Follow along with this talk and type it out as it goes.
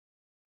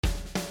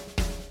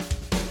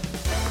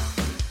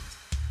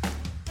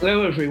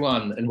Hello,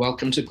 everyone, and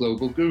welcome to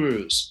Global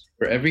Gurus,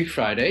 where every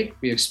Friday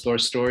we explore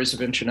stories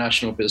of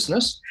international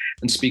business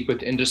and speak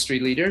with industry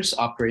leaders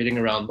operating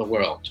around the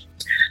world.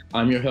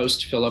 I'm your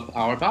host, Philip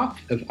Auerbach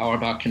of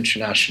Auerbach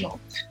International.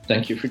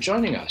 Thank you for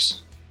joining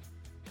us.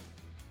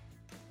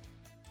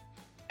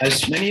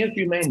 As many of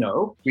you may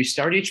know, we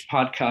start each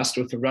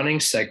podcast with a running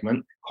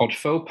segment called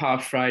Faux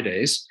Pas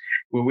Fridays,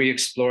 where we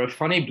explore a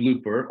funny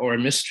blooper or a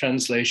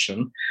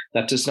mistranslation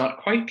that does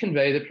not quite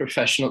convey the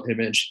professional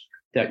image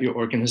that your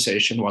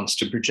organization wants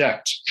to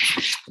project.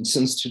 And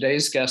since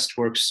today's guest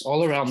works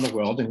all around the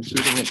world,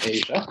 including in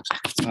Asia,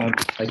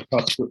 I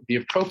thought it would be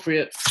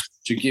appropriate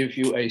to give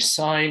you a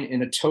sign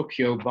in a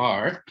Tokyo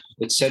bar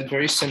that said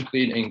very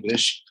simply in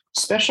English,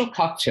 "Special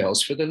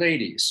cocktails for the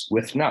ladies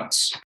with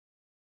nuts."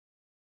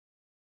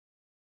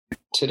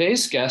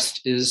 Today's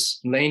guest is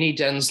Lanie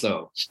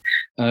Denslow.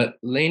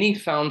 Lanie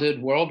founded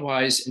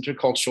Worldwise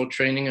Intercultural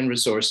Training and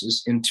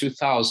Resources in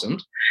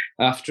 2000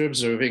 after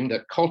observing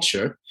that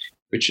culture,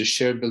 which is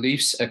shared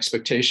beliefs,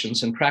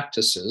 expectations, and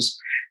practices,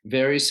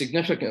 vary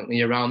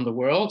significantly around the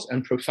world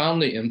and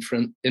profoundly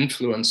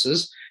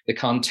influences the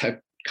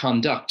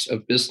conduct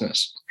of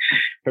business.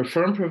 Her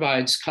firm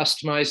provides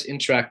customized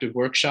interactive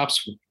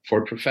workshops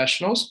for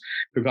professionals,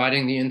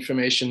 providing the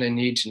information they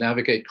need to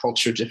navigate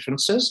culture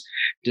differences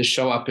to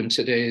show up in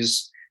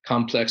today's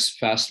complex,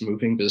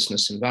 fast-moving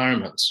business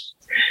environments.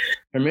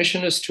 Her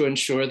mission is to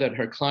ensure that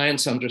her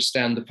clients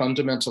understand the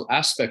fundamental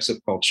aspects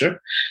of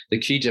culture, the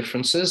key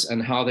differences,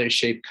 and how they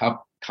shape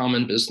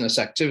common business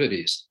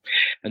activities.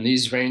 And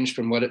these range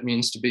from what it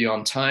means to be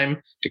on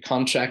time to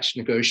contract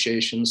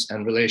negotiations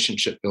and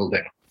relationship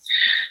building.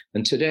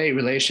 And today,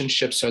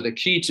 relationships are the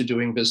key to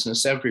doing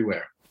business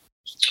everywhere.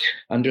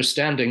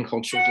 Understanding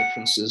cultural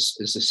differences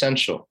is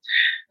essential.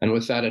 And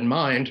with that in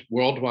mind,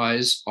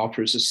 Worldwise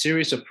offers a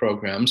series of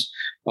programs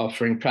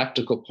offering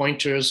practical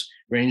pointers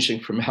ranging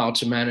from how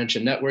to manage a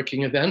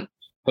networking event,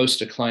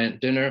 host a client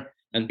dinner,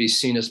 and be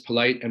seen as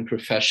polite and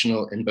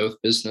professional in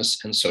both business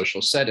and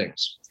social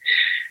settings.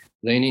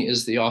 Lanie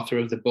is the author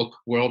of the book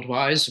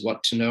Worldwise,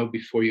 What to Know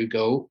Before You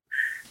Go,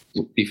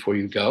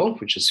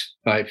 which is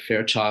by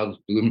Fairchild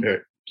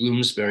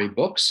Bloomsbury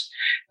Books,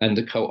 and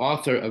the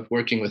co-author of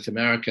Working with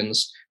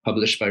Americans,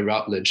 published by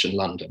Routledge in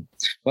London.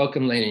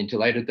 Welcome, Lanie.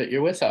 Delighted that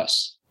you're with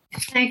us.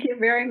 Thank you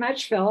very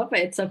much, Philip.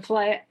 It's a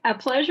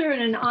pleasure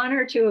and an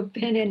honor to have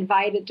been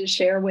invited to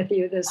share with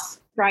you this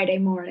Friday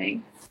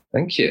morning.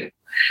 Thank you.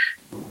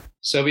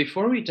 So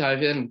before we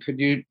dive in, could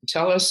you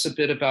tell us a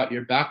bit about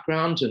your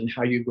background and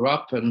how you grew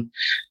up and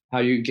how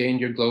you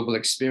gained your global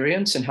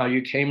experience and how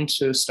you came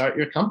to start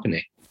your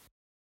company?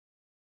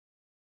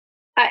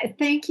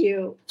 Thank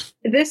you.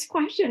 This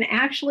question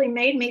actually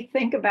made me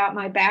think about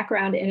my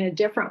background in a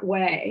different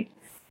way.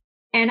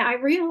 And I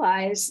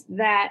realized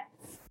that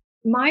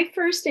my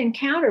first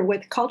encounter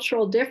with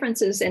cultural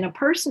differences in a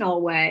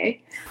personal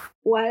way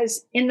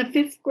was in the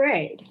 5th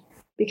grade,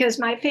 because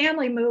my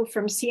family moved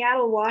from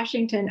Seattle,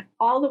 Washington,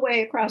 all the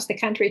way across the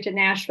country to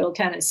Nashville,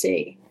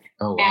 Tennessee.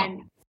 Oh, wow.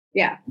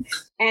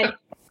 And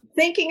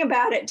thinking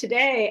about it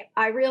today,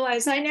 I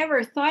realized I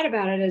never thought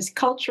about it as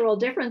cultural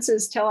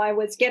differences till I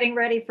was getting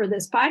ready for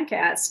this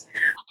podcast,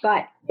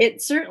 but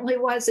it certainly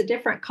was a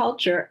different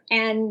culture.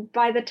 And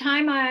by the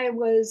time I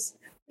was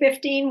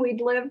 15,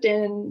 we'd lived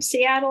in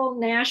Seattle,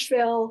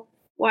 Nashville,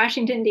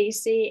 Washington,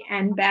 D.C.,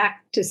 and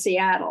back to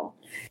Seattle.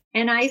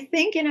 And I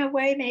think in a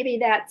way, maybe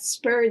that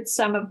spurred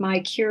some of my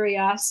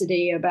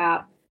curiosity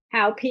about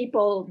how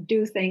people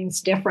do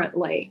things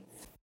differently.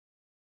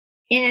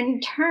 In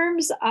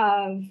terms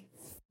of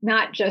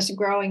not just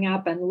growing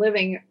up and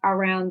living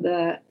around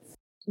the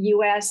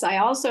U.S., I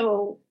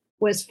also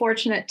was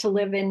fortunate to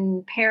live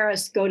in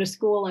Paris, go to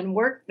school and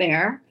work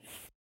there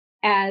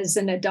as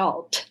an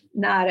adult,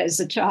 not as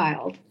a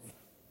child.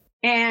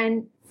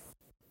 And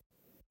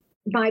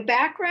my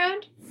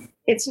background,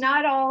 it's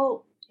not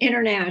all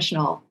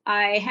international.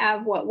 I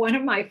have what one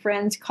of my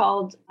friends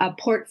called a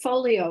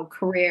portfolio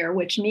career,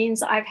 which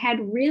means I've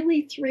had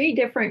really 3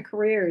 different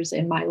careers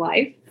in my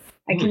life.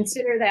 I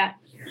consider that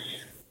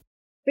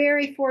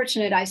very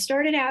fortunate. I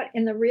started out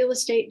in the real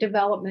estate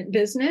development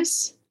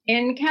business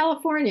in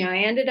California. I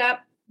ended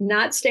up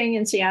not staying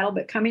in Seattle,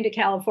 but coming to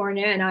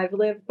California. And I've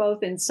lived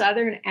both in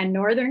Southern and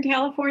Northern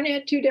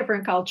California, 2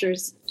 different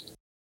cultures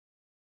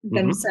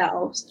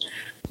themselves.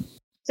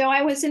 So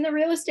I was in the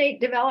real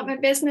estate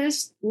development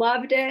business,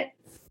 loved it,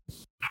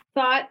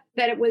 thought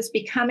that it was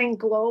becoming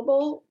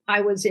global.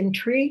 I was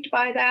intrigued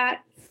by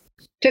that.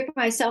 Took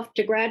myself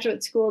to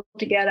graduate school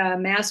to get a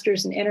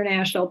master's in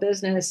international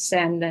business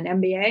and an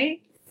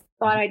MBA.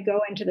 Thought I'd go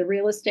into the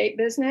real estate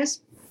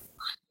business.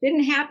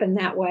 Didn't happen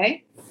that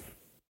way.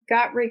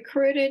 Got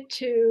recruited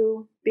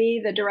to be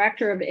the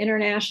director of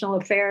international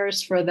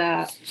affairs for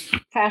the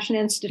Fashion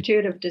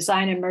Institute of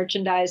Design and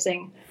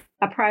Merchandising,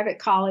 a private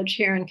college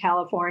here in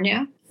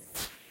California.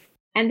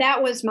 And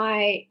that was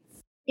my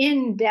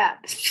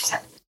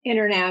in-depth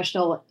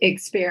international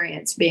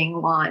experience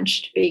being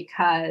launched,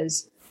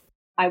 because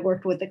I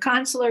worked with the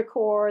Consular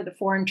Corps, the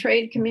foreign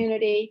trade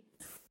community,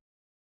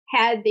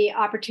 had the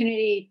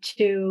opportunity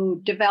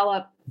to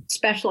develop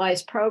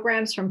specialized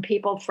programs from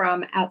people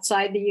from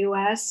outside the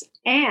US.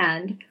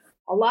 And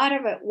a lot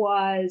of it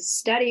was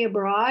study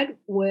abroad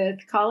with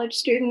college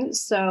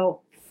students.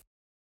 So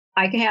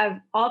I could have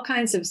all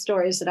kinds of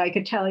stories that I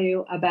could tell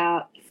you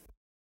about,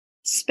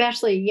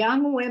 especially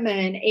young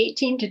women,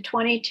 18 to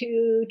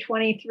 22,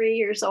 23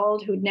 years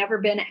old, who'd never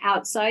been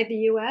outside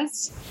the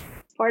US.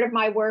 Part of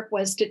my work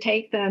was to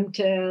take them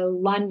to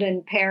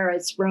London,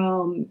 Paris,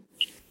 Rome,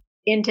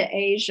 into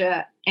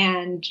Asia.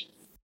 And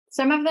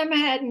some of them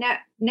had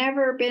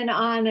never been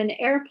on an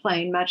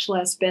airplane, much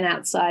less been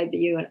outside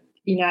the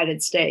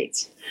United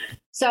States.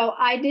 So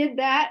I did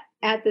that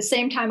at the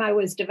same time I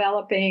was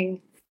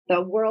developing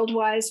the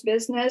WorldWise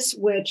business,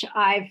 which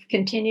I've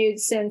continued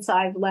since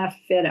I've left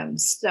FITM.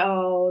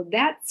 So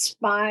that's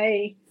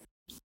my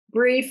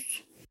brief,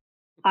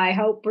 I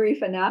hope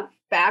brief enough,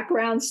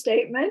 background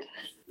statement.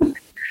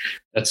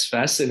 That's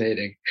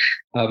fascinating.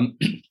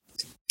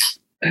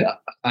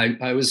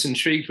 I was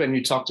intrigued when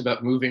you talked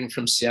about moving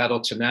from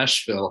Seattle to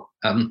Nashville.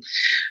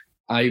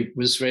 I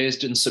was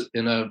raised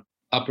in a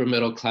upper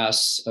middle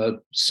class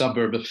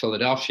suburb of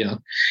Philadelphia.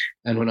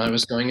 And when I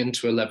was going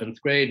into 11th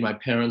grade, my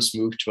parents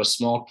moved to a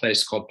small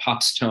place called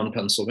Pottstown,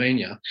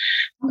 Pennsylvania.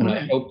 And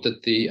I hope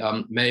that the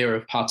mayor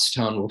of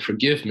Pottstown will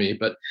forgive me,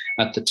 but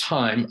at the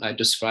time I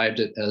described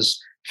it as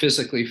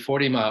physically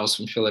 40 miles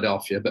from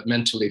Philadelphia, but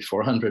mentally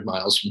 400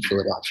 miles from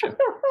Philadelphia.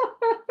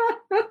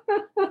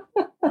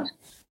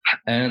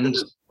 And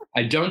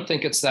I don't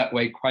think it's that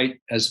way quite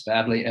as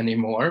badly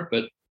anymore,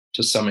 but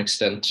to some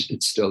extent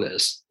it still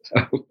is.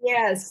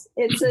 Yes,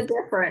 it's a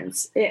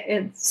difference.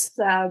 And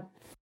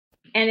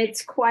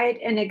it's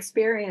quite an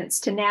experience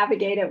to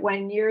navigate it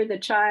when you're the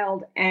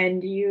child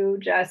and you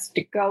just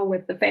go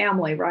with the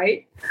family,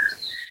 right?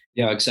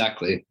 Yeah,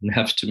 exactly. And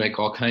have to make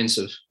all kinds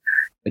of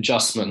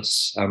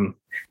adjustments,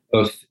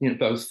 both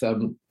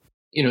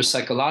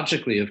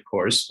psychologically, of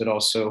course, but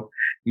also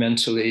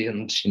mentally,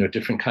 and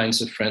different kinds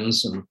of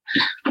friends and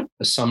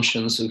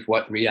assumptions of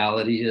what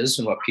reality is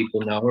and what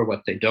people know or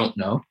what they don't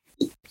know.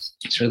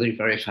 It's really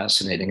very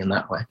fascinating in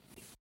that way.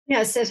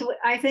 Yes,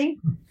 I think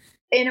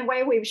in a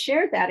way we've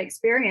shared that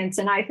experience.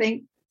 And I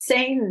think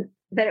saying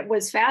that it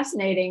was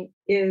fascinating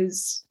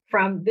is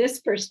from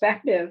this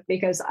perspective,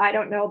 because I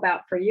don't know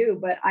about for you,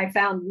 but I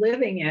found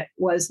living it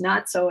was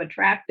not so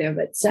attractive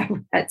at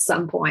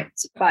some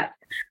points. But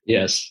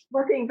yes,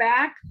 looking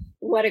back,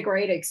 what a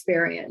great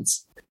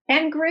experience.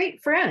 And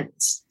great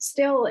friends.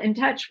 Still in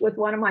touch with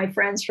one of my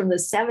friends from the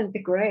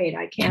 7th grade.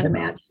 I can't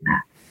imagine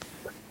that.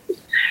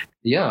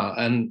 Yeah.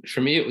 And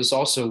for me, it was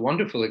also a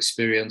wonderful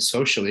experience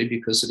socially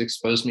because it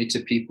exposed me to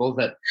people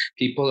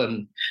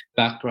and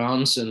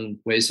backgrounds and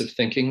ways of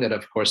thinking that,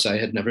 of course, I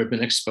had never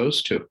been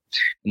exposed to.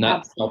 And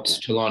that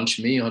helped to launch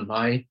me on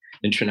my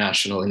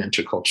international and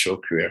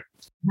intercultural career.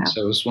 Yeah.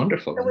 So it was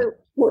wonderful. So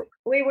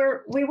we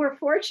were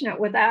fortunate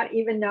without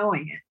even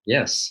knowing it.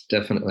 Yes,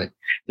 definitely. At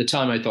the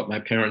time, I thought my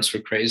parents were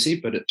crazy,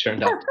 but it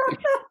turned out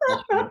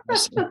to be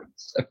so,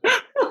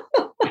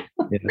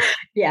 yeah.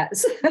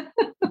 Yes.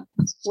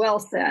 Well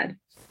said.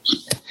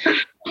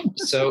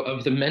 So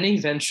of the many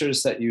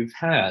ventures that you've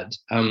had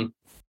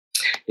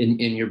in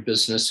your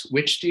business,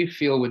 which do you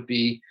feel would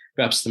be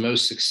perhaps the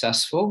most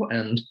successful,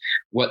 and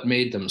what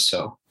made them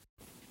so?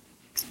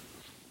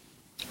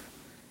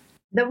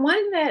 The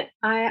one that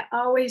I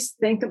always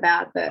think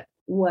about that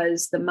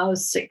was the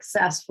most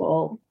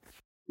successful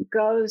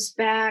goes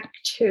back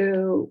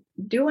to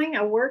doing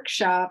a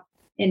workshop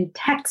in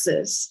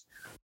Texas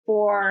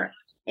for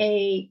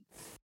a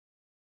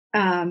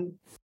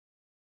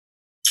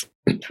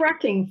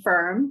trucking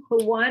firm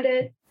who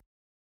wanted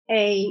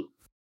a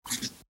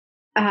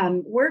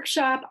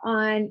workshop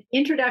on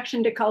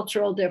introduction to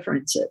cultural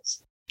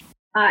differences.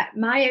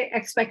 My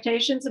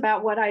expectations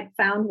about what I'd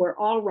found were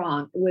all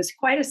wrong. It was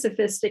quite a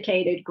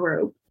sophisticated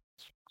group.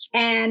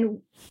 And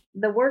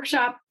the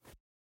workshop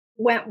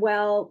went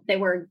well. They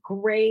were a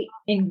great,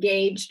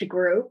 engaged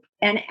group.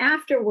 And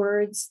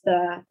afterwards,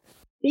 the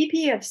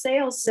VP of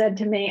sales said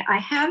to me, I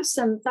have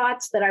some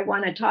thoughts that I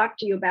want to talk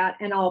to you about,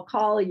 and I'll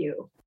call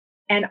you.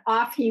 And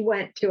off he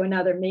went to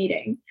another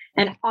meeting.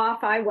 And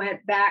off I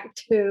went back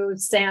to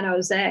San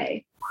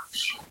Jose.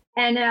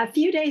 And a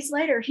few days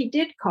later, he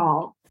did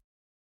call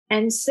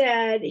and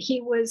said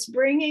he was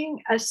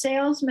bringing a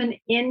salesman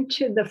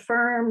into the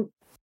firm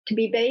to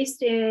be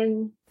based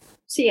in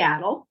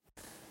Seattle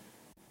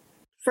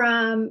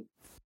from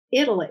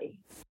Italy.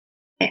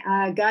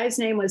 A guy's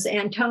name was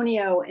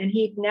Antonio, and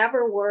he'd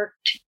never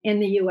worked in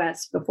the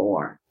US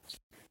before.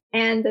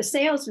 And the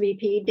sales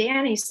VP,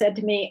 Danny, said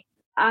to me,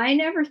 I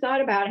never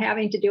thought about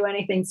having to do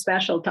anything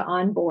special to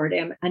onboard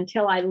him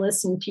until I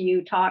listened to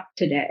you talk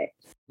today.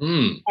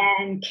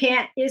 And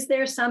is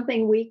there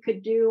something we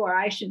could do, or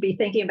I should be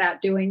thinking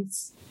about doing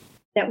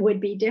that would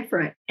be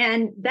different?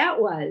 And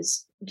that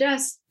was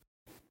just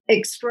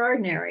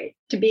extraordinary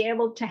to be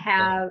able to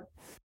have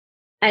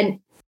and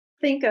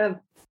think of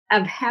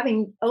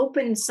having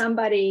opened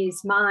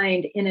somebody's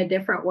mind in a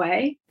different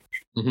way.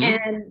 Mm-hmm.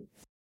 And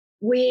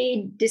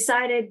we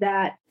decided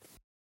that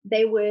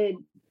they would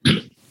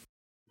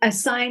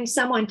assign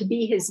someone to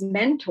be his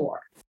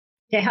mentor.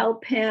 to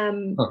help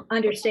him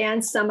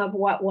understand some of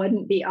what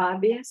wouldn't be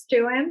obvious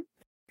to him.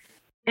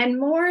 And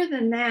more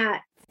than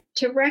that,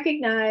 to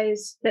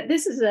recognize that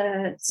this is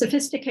a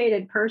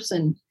sophisticated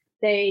person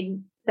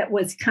that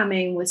was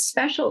coming with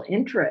special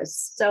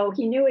interests. So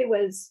he knew he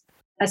was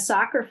a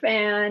soccer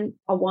fan,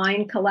 a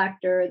wine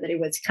collector, that he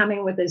was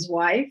coming with his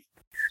wife.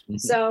 Mm-hmm.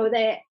 So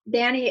that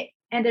Danny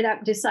ended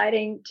up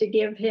deciding to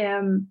give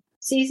him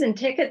season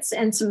tickets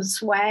and some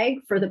swag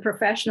for the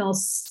professional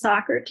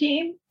soccer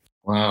team.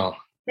 Wow.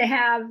 To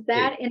have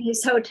that in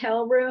his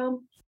hotel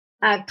room,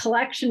 a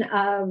collection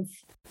of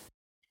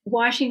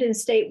Washington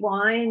State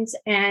wines,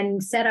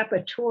 and set up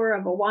a tour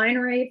of a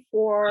winery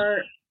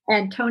for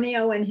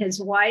Antonio and his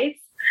wife,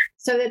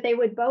 so that they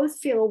would both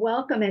feel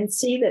welcome and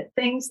see that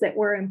things that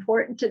were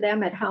important to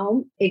them at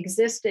home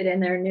existed in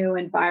their new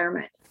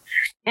environment.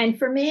 And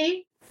for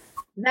me,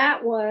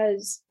 that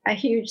was a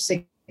huge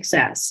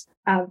success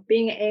of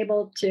being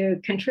able to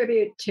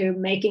contribute to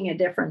making a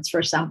difference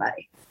for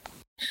somebody.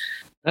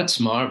 That's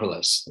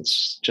marvelous.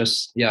 It's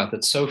just,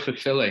 that's so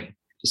fulfilling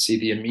to see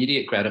the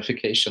immediate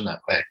gratification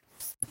that way.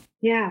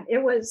 Yeah,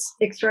 it was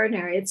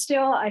extraordinary. It's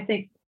still, I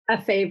think, a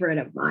favorite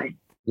of mine.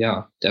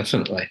 Yeah,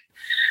 definitely.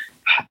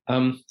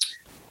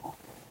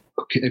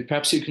 Okay,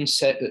 perhaps you can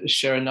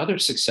share another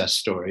success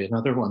story,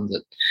 another one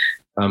that,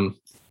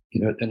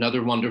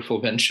 another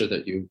wonderful venture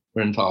that you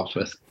were involved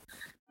with.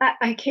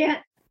 I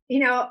can't,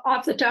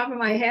 off the top of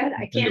my head,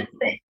 I can't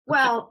think.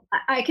 Well,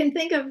 I can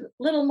think of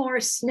little more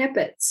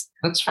snippets.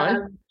 That's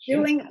fine.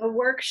 Doing a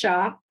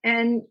workshop,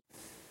 and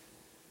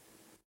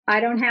I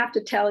don't have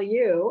to tell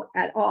you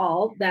at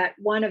all that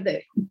one of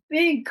the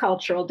big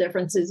cultural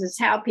differences is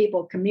how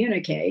people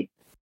communicate.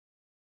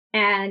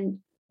 And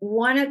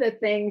one of the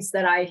things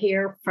that I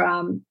hear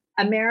from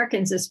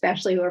Americans,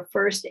 especially who are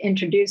first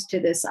introduced to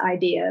this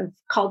idea of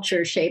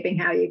culture shaping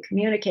how you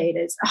communicate,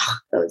 is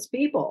those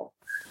people.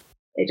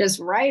 They just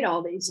write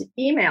all these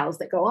emails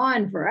that go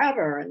on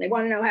forever, and they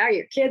want to know how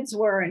your kids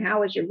were and how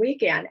was your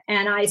weekend.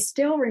 And I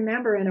still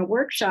remember in a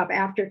workshop,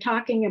 after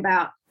talking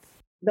about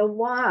the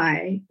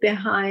why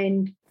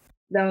behind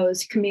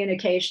those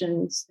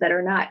communications that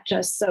are not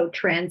just so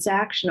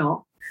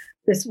transactional,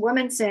 this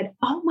woman said,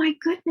 "Oh my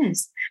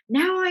goodness,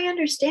 now I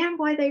understand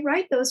why they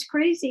write those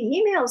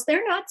crazy emails.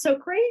 They're not so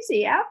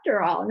crazy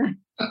after all."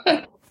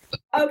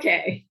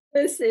 Okay,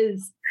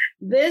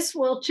 this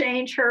will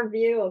change her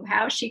view of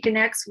how she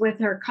connects with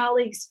her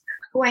colleagues,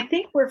 who I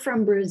think were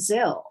from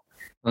Brazil.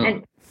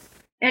 And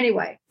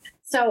anyway,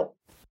 so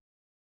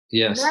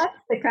yes, that's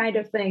the kind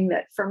of thing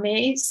that for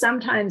me,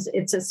 sometimes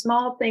it's a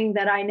small thing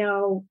that I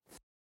know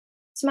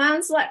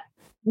sounds like,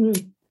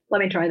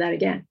 let me try that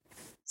again.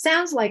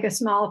 Sounds like a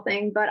small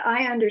thing, but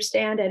I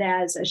understand it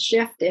as a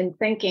shift in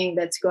thinking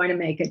that's going to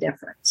make a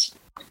difference.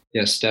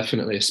 Yes,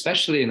 definitely,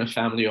 especially in a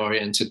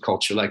family-oriented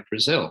culture like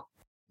Brazil.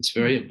 It's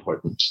very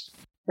important.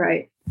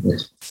 Right.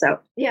 So,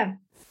 yeah.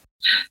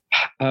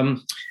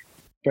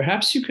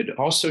 Perhaps you could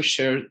also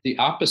share the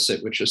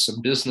opposite, which are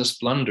some business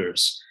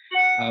blunders,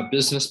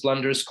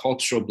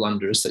 cultural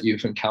blunders that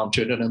you've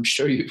encountered. And I'm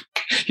sure you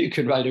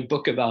could write a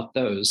book about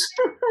those.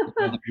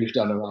 That you've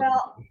done around.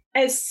 Well,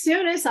 as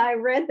soon as I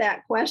read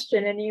that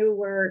question, and you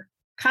were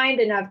kind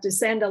enough to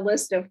send a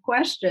list of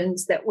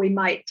questions that we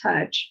might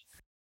touch,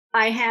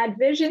 I had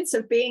visions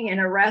of being in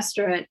a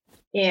restaurant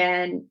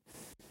in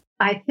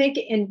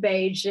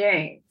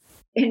Beijing,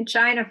 in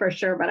China for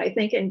sure, but I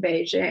think in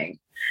Beijing,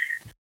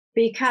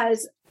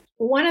 because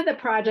one of the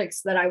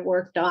projects that I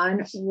worked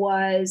on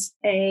was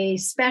a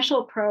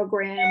special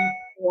program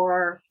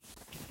for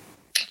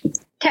the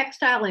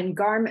Textile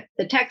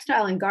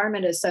and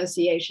Garment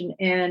Association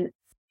in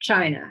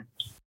China.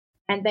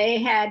 And they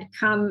had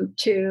come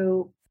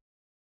to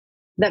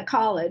the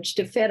college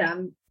to fit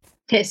them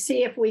to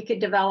see if we could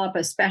develop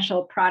a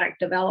special product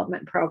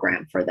development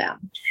program for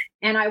them.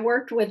 And I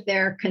worked with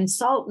their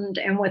consultant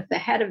and with the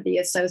head of the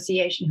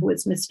association, who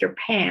was Mr.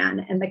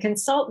 Pan, and the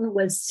consultant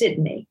was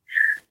Sydney.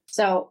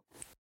 So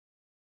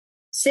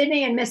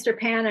Sydney and Mr.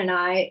 Pan and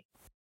I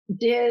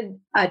did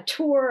a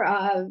tour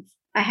of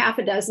a half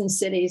a dozen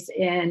cities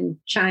in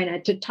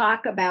China to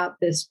talk about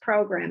this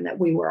program that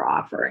we were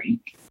offering.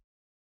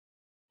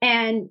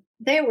 And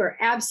they were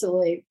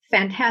absolutely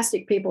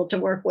fantastic people to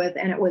work with.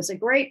 And it was a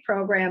great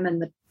program.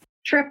 And the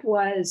trip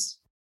was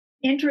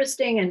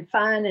interesting and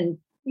fun and,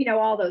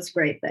 all those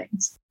great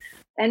things.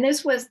 And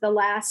this was the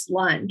last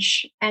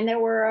lunch. And there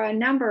were a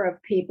number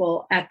of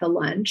people at the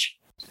lunch.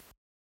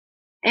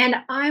 And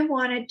I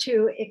wanted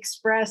to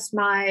express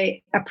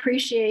my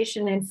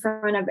appreciation in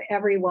front of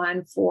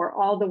everyone for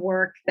all the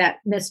work that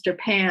Mr.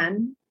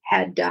 Pan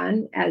had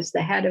done as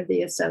the head of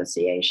the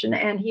association.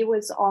 And he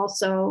was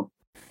also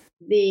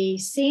the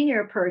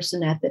senior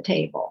person at the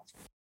table.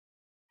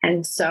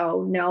 And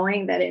so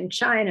knowing that in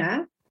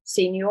China,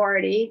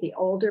 seniority, the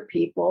older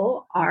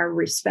people are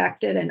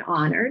respected and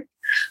honored,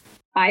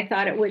 I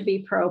thought it would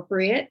be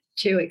appropriate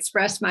to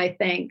express my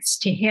thanks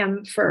to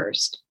him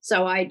first.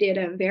 So I did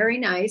a very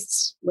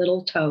nice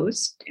little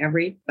toast.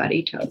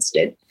 Everybody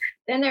toasted.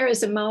 Then there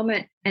was a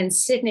moment, and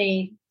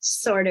Sydney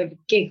sort of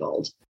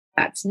giggled.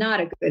 that's not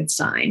a good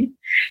sign,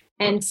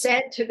 and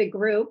said to the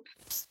group,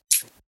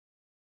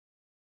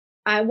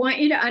 I want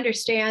you to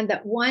understand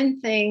that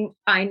one thing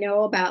I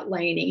know about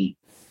Lanie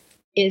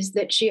is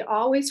that she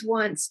always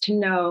wants to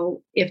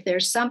know if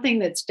there's something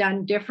that's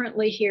done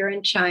differently here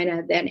in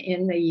China than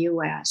in the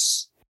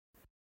US.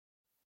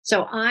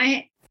 So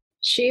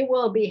she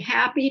will be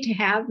happy to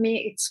have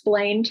me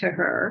explain to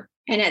her.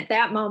 And at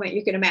that moment,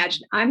 you can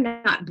imagine I'm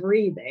not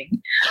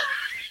breathing.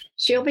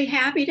 She'll be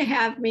happy to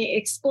have me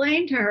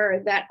explain to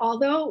her that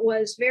although it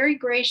was very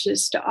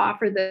gracious to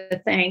offer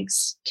the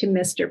thanks to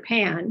Mr.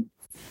 Pan,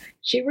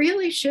 she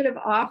really should have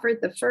offered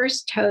the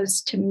first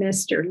toast to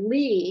Mr.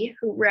 Lee,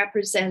 who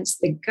represents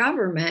the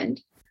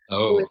government,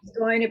 who is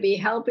going to be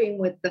helping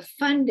with the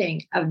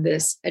funding of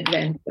this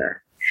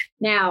adventure.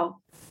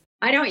 Now,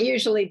 I don't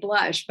usually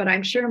blush, but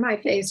I'm sure my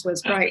face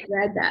was bright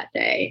red that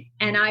day.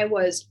 And I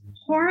was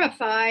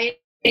horrified,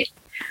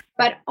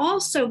 but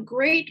also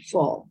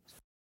grateful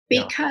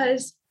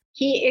because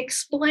he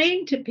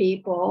explained to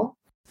people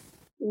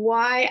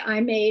why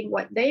I made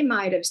what they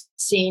might have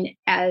seen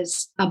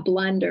as a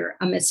blunder,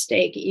 a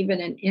mistake, even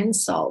an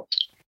insult,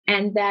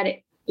 and that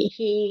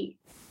he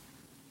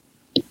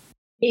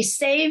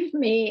saved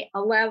me a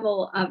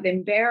level of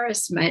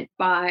embarrassment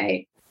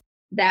by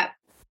that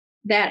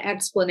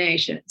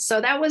explanation.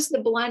 So that was the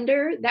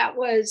blunder. That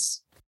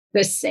was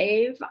the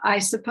save, I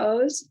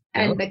suppose,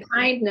 and the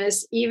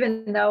kindness,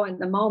 even though in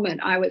the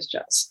moment I was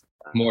just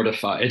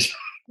mortified.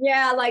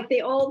 Yeah, like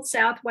the old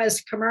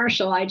Southwest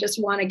commercial, I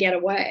just want to get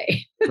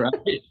away.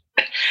 Right.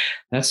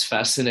 That's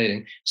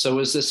fascinating. So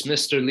was this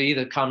Mr. Lee,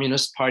 the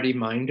Communist Party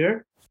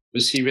minder?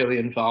 Was he really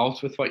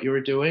involved with what you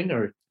were doing,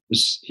 or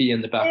was he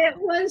in the background?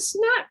 It was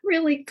not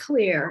really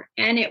clear,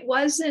 and it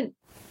wasn't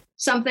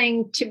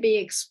something to be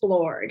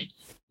explored.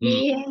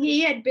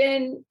 He had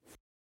been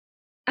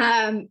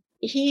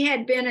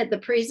at the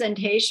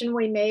presentation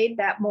we made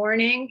that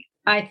morning,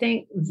 I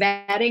think,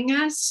 vetting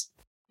us.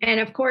 And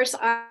of course,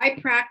 I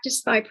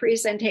practiced my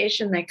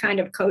presentation. They kind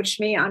of coached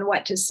me on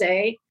what to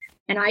say.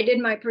 And I did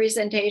my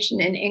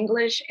presentation in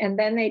English, and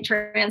then they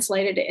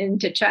translated it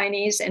into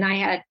Chinese. And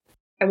I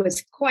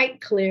was quite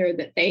clear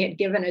that they had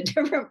given a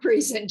different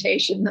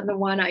presentation than the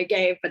one I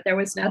gave, but there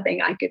was nothing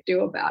I could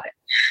do about it.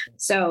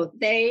 So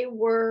they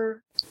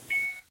were,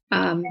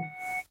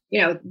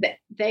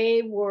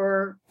 they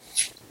were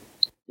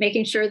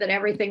making sure that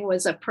everything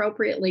was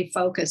appropriately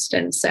focused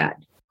and said.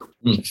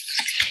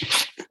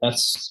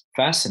 That's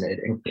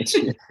fascinating.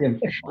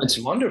 It's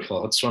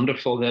wonderful. It's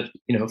wonderful that,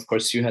 of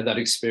course, you had that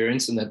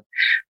experience and that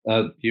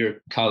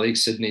your colleague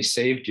Sydney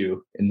saved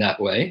you in that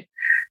way.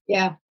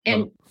 Yeah.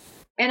 And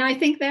I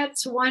think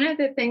that's one of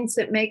the things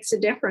that makes a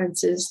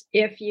difference is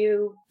if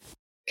you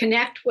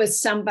connect with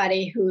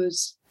somebody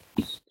who's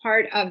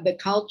part of the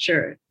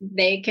culture,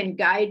 they can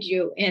guide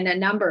you in a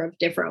number of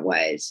different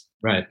ways.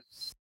 Right.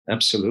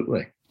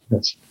 Absolutely.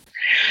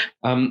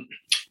 And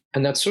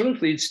that sort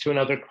of leads to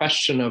another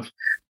question of,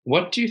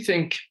 what do you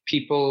think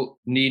people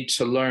need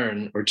to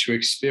learn or to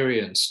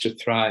experience to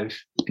thrive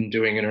in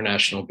doing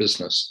international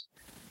business?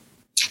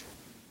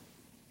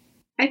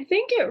 I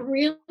think it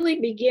really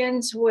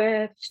begins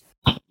with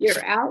your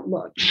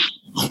outlook,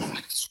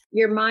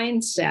 your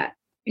mindset.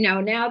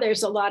 Now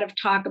there's a lot of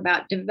talk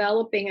about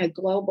developing a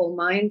global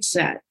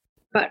mindset,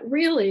 but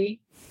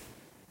really,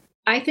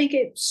 I think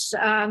it's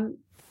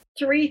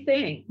three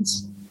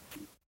things,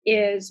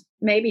 is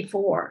maybe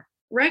four.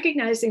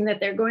 Recognizing that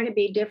there are going to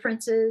be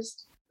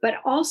differences, but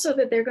also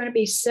that there are going to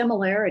be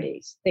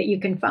similarities that you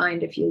can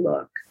find if you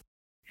look.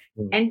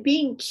 And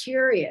being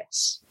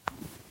curious,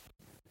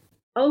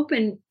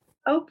 open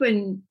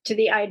to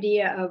the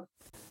idea of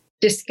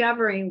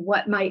discovering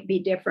what might be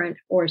different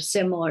or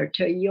similar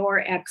to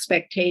your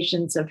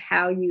expectations of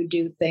how you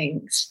do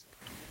things.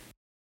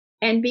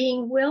 And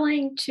being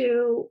willing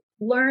to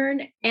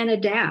learn and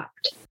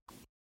adapt,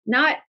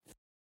 not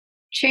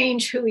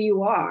change who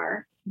you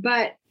are,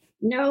 but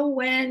know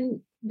when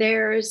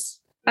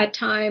there's a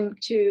time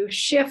to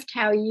shift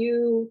how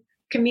you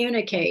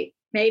communicate.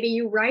 Maybe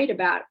you write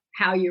about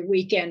how your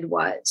weekend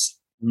was,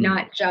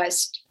 not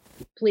just,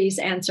 please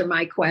answer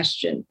my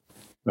question.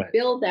 Right.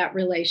 Build that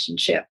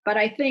relationship. But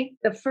I think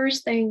the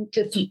first thing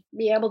to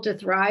be able to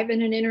thrive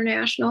in an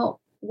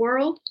international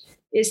world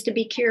is to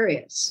be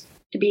curious,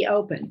 to be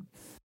open.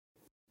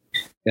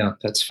 Yeah,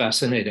 that's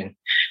fascinating.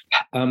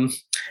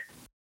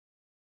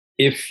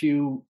 If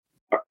you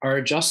are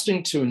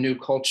adjusting to a new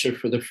culture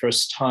for the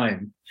first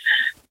time,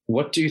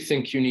 what do you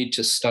think you need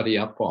to study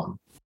up on?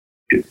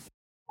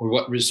 Or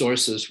what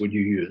resources would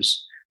you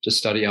use to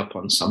study up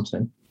on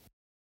something?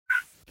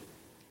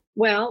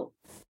 Well,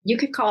 you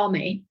could call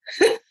me.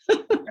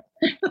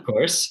 Of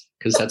course,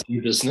 because that's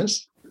your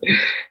business.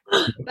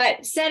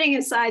 But setting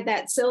aside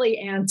that silly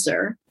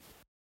answer,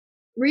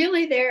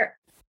 really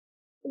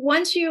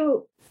once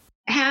you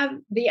have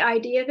the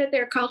idea that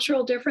there are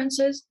cultural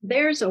differences,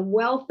 there's a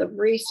wealth of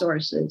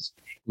resources.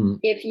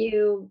 If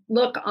you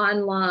look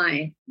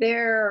online,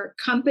 there are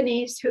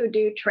companies who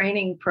do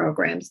training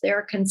programs. There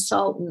are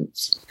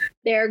consultants.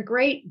 There are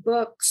great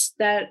books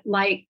that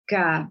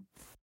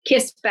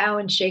Kiss, Bow,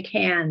 and Shake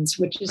Hands,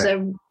 which is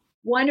a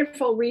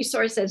wonderful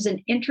resource as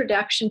an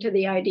introduction to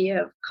the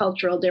idea of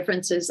cultural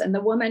differences. And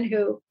the woman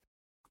who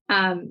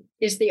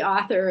is the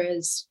author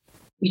is,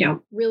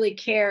 really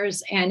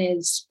cares and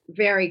is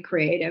very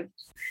creative.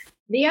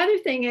 The other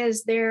thing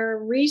is there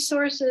are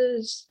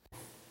resources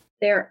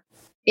there.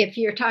 If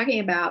you're talking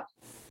about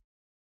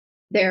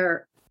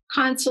their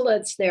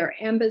consulates, their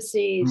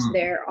embassies,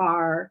 there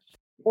are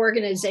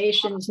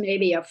organizations,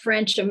 maybe a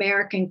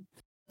French-American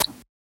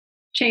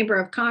Chamber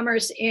of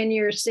Commerce in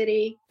your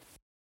city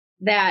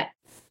that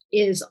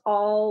is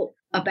all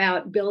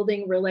about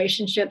building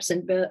relationships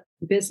and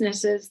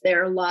businesses.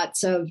 There are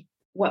lots of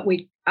what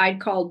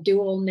I'd call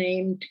dual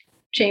named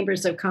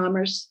chambers of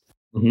commerce.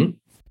 Mm-hmm.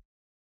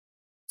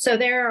 So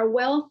there are a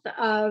wealth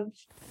of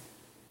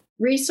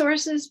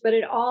resources, but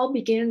it all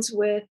begins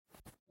with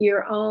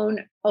your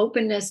own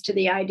openness to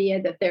the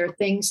idea that there are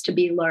things to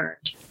be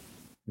learned.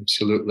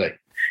 Absolutely.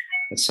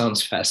 That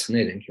sounds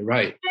fascinating. You're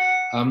right.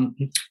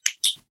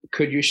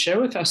 Could you share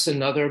with us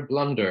another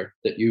blunder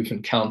that you've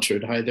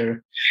encountered,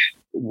 either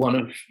one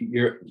of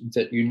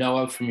that you know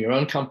of from your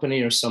own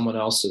company or someone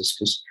else's?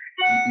 Because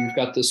you've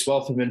got this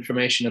wealth of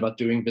information about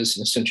doing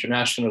business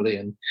internationally,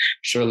 and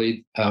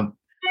surely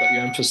what you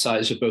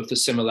emphasize are both the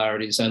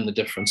similarities and the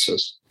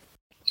differences.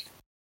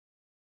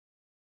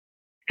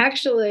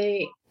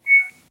 Actually,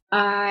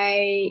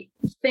 I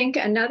think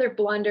another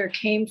blunder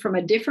came from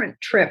a different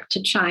trip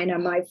to China,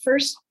 my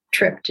first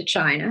trip to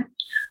China.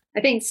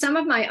 I think some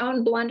of my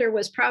own blunder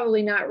was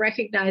probably not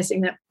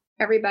recognizing that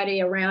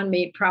everybody around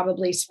me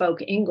probably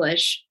spoke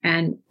English.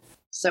 And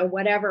so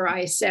whatever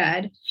I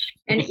said,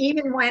 and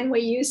even when we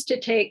used to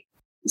take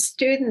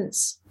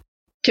students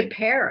to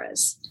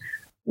Paris,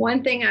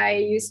 one thing I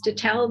used to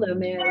tell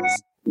them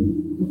is,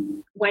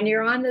 when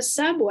you're on the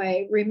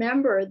subway,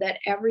 remember that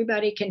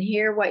everybody can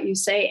hear what you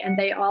say and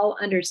they all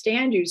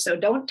understand you. So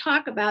don't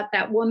talk about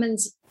that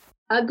woman's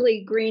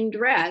ugly green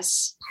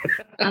dress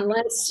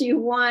unless you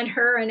want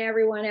her and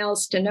everyone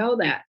else to know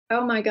that.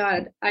 Oh my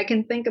God, I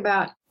can think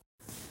about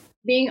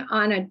being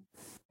on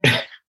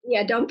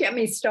don't get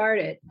me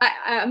started.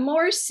 A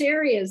more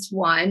serious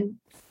one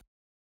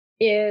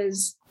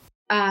is,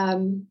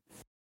 and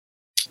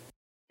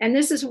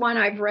this is one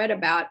I've read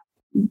about,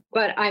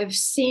 but I've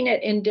seen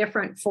it in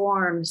different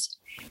forms,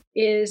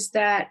 is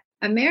that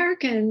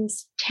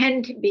Americans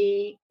tend to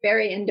be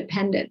very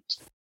independent.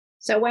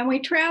 So when we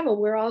travel,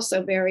 we're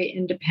also very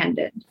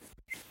independent.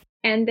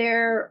 And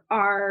there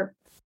are,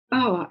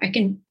 I'll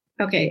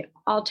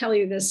tell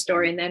you this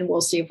story and then we'll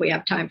see if we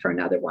have time for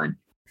another one.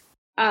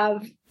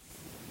 Have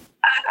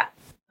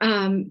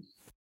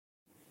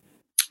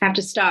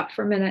to stop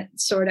for a minute,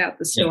 sort out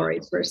the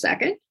stories for a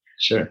second.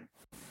 Sure.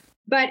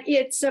 But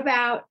it's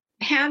about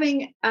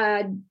having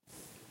a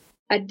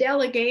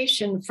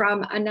delegation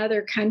from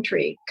another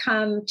country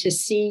come to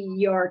see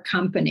your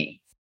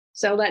company.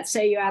 So let's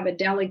say you have a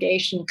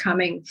delegation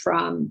coming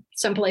from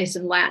someplace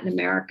in Latin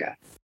America,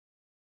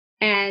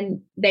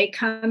 and they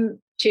come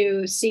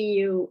to see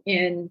you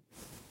in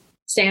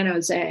San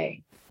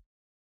Jose.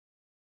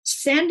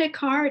 Send a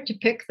car to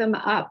pick them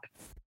up.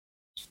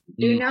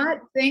 Do not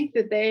think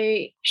that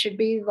they should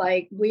be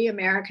like we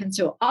Americans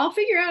who I'll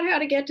figure out how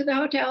to get to the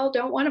hotel,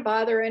 don't want to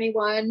bother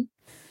anyone.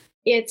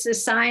 It's a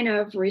sign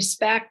of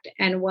respect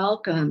and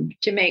welcome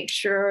to make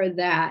sure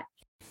that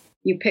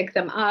you pick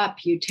them up,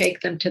 you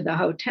take them to the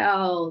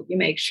hotel, you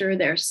make sure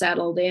they're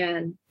settled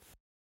in.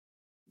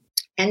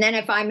 And then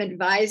if I'm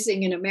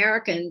advising in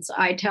Americans,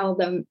 I tell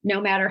them,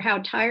 no matter how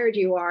tired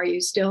you are,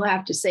 you still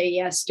have to say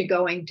yes to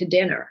going to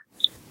dinner.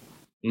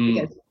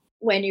 Because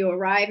when you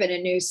arrive in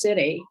a new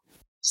city,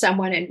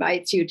 someone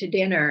invites you to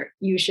dinner,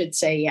 you should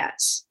say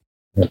yes.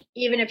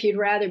 Even if you'd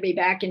rather be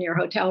back in your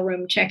hotel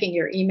room, checking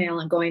your email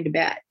and going to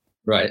bed.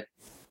 Right.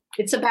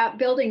 It's about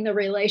building the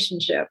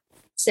relationship,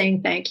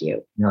 saying thank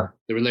you. Yeah.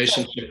 The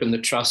relationship and the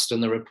trust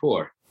and the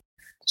rapport.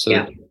 So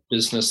that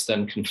business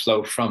then can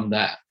flow from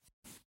that.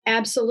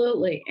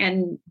 Absolutely.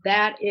 And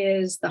that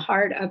is the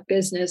heart of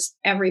business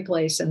every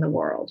place in the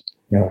world.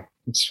 Yeah,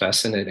 it's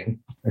fascinating.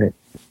 Right.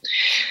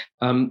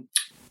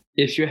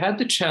 If you had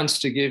the chance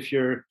to give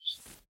your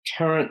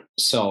current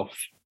self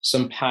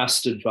some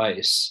past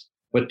advice,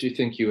 what do you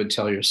think you would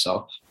tell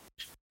yourself?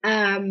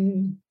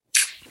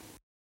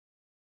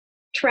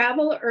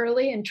 Travel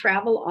early and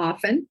travel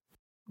often.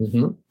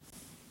 Mm-hmm.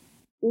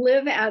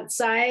 Live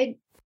outside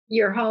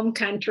your home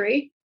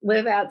country.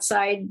 Live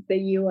outside the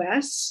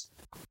U.S.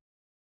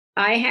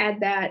 I had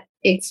that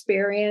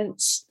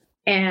experience,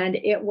 and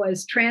it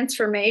was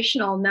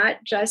transformational,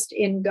 not just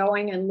in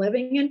going and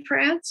living in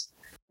France,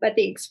 but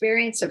the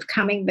experience of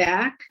coming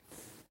back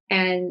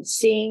and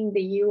seeing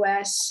the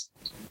U.S.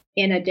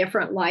 in a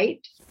different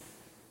light.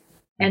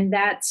 And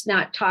that's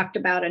not talked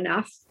about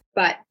enough,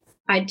 but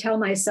I tell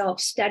myself,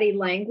 study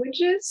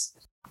languages.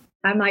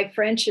 My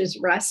French is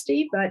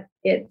rusty, but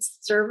it's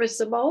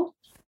serviceable.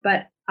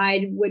 But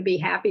I would be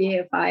happy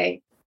if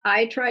I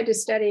tried to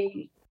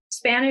study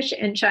Spanish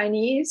and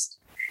Chinese,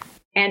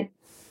 and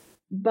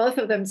both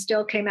of them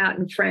still came out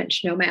in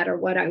French, no matter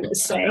what I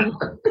was saying.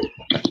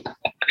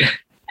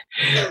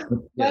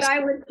 But I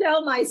would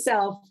tell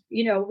myself,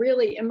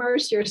 really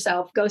immerse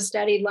yourself, go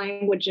study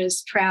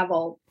languages,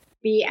 travel,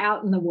 be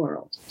out in the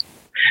world.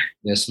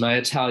 Yes, my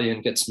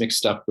Italian gets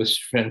mixed up with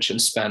French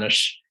and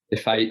Spanish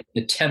if I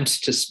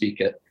attempt to speak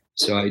it,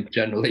 so I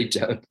generally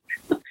don't.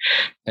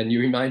 And you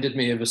reminded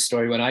me of a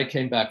story when I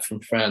came back from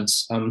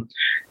France.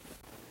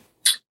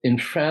 In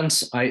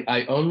France,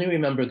 I only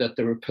remember that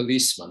there were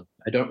policemen.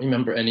 I don't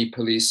remember any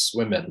police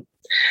women.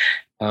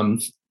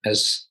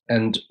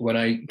 And when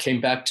I came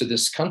back to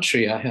this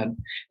country, I had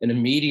an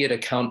immediate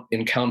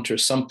encounter,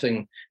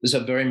 something, there's a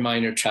very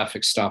minor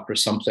traffic stop or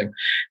something,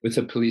 with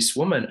a police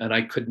woman, and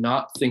I could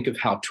not think of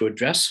how to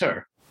address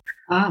her.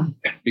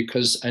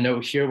 Because I know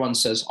here one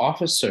says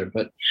officer,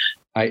 but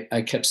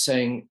I kept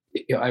saying,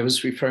 I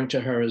was referring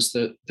to her as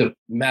the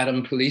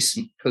Madam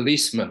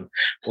Policeman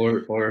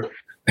or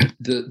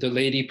the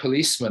lady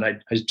policeman.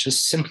 I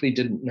just simply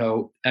didn't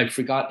know. I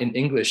forgot in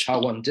English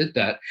how one did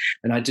that.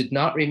 And I did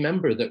not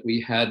remember that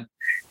we had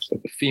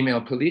female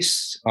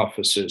police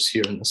officers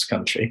here in this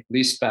country, at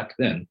least back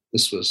then.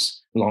 This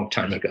was a long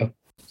time ago.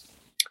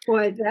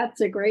 Boy,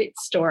 that's a great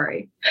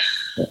story.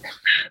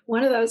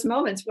 One of those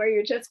moments where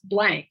you're just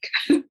blank,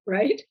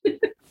 right?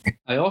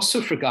 I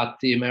also forgot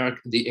the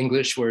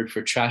English word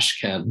for trash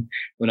can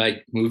when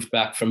I moved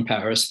back from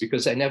Paris,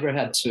 because I never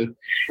had to,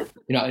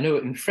 I know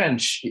in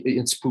French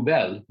it's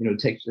poubelle,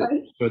 take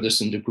throw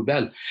this into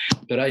poubelle,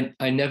 but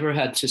I never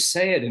had to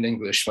say it in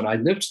English when I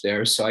lived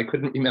there. So I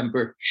couldn't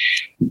remember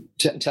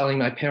telling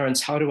my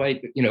parents, how do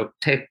I,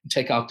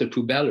 take out the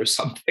poubelle or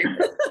something.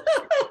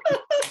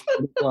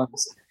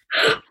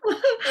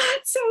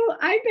 So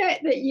I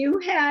bet that you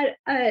had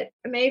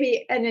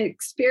maybe an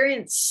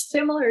experience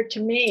similar to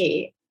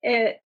me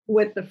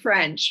with the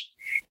French.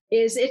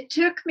 It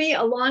took me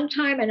a long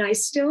time, and I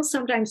still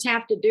sometimes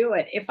have to do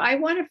it. If I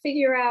want to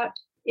figure out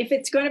if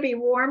it's going to be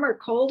warm or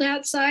cold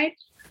outside,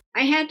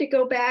 I had to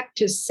go back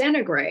to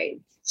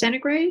centigrade.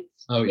 Centigrade?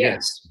 Oh, yeah.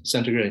 Yes.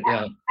 Centigrade,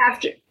 yeah.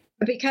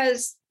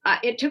 Because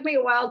it took me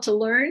a while to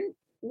learn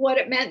what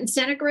it meant in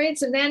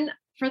centigrades. And then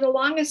for the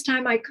longest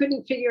time, I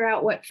couldn't figure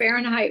out what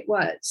Fahrenheit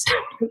was.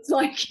 It's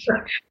like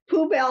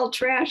poubelle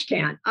trash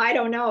can. I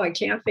don't know. I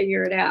can't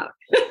figure it out.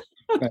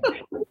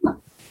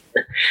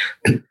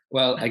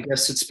 Well, I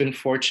guess it's been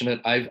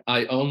fortunate.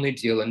 I only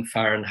deal in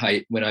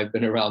Fahrenheit when I've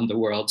been around the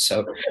world.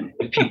 So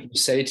if people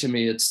say to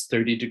me it's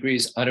 30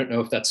 degrees, I don't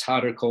know if that's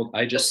hot or cold.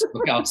 I just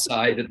look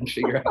outside and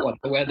figure out what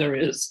the weather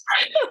is.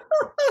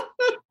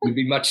 Would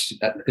be much,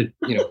 I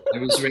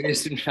was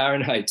raised in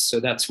Fahrenheit, so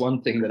that's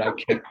one thing that I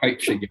can't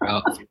quite figure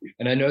out.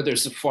 And I know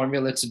there's a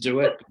formula to do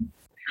it.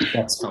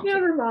 That's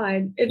never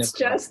mind. It's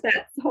just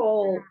that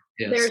whole,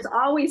 There's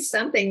always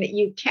something that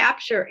you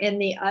capture in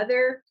the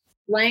other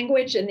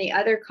language and the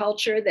other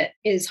culture that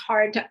is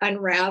hard to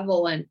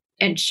unravel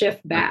and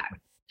shift back.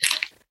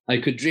 I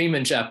could dream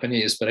in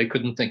Japanese, but I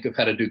couldn't think of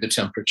how to do the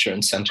temperature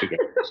in centigrade.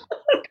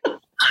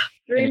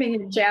 Dreaming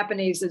in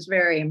Japanese is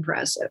very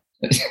impressive.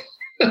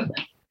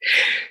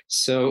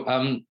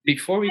 So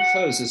before we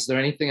close, is there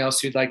anything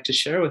else you'd like to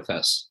share with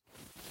us?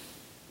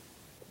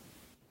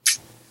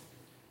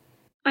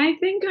 I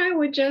think I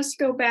would just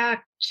go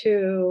back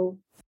to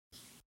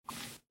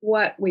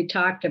what we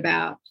talked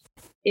about,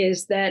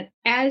 is that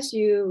as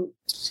you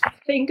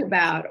think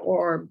about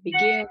or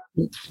begin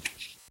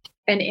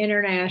an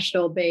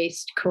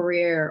international-based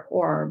career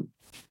or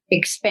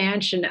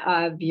expansion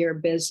of your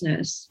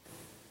business,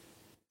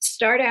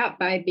 start out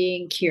by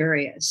being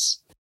curious.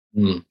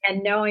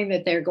 And knowing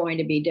that there are going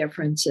to be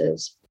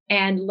differences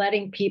and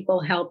letting people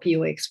help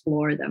you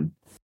explore them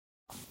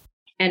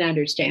and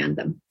understand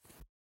them.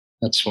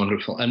 That's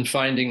wonderful. And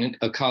finding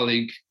a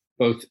colleague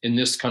both in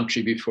this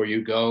country before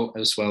you go,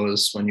 as well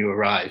as when you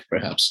arrive,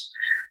 perhaps.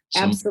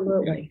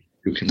 Absolutely.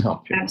 Who can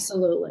help you.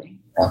 Absolutely.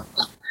 Yeah.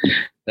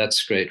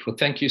 That's great. Well,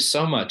 thank you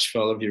so much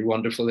for all of your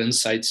wonderful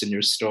insights and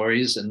your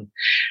stories and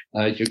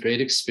your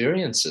great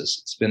experiences.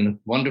 It's been a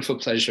wonderful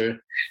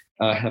pleasure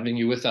having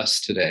you with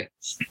us today.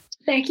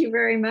 Thank you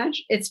very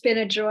much. It's been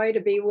a joy to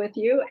be with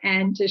you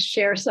and to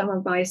share some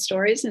of my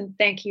stories. And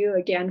thank you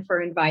again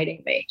for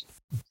inviting me.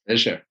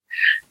 Pleasure.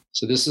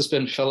 So this has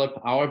been Philip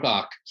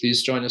Auerbach.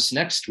 Please join us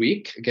next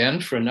week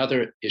again for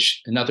another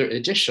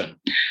edition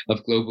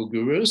of Global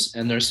Gurus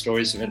and their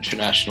stories of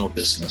international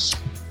business.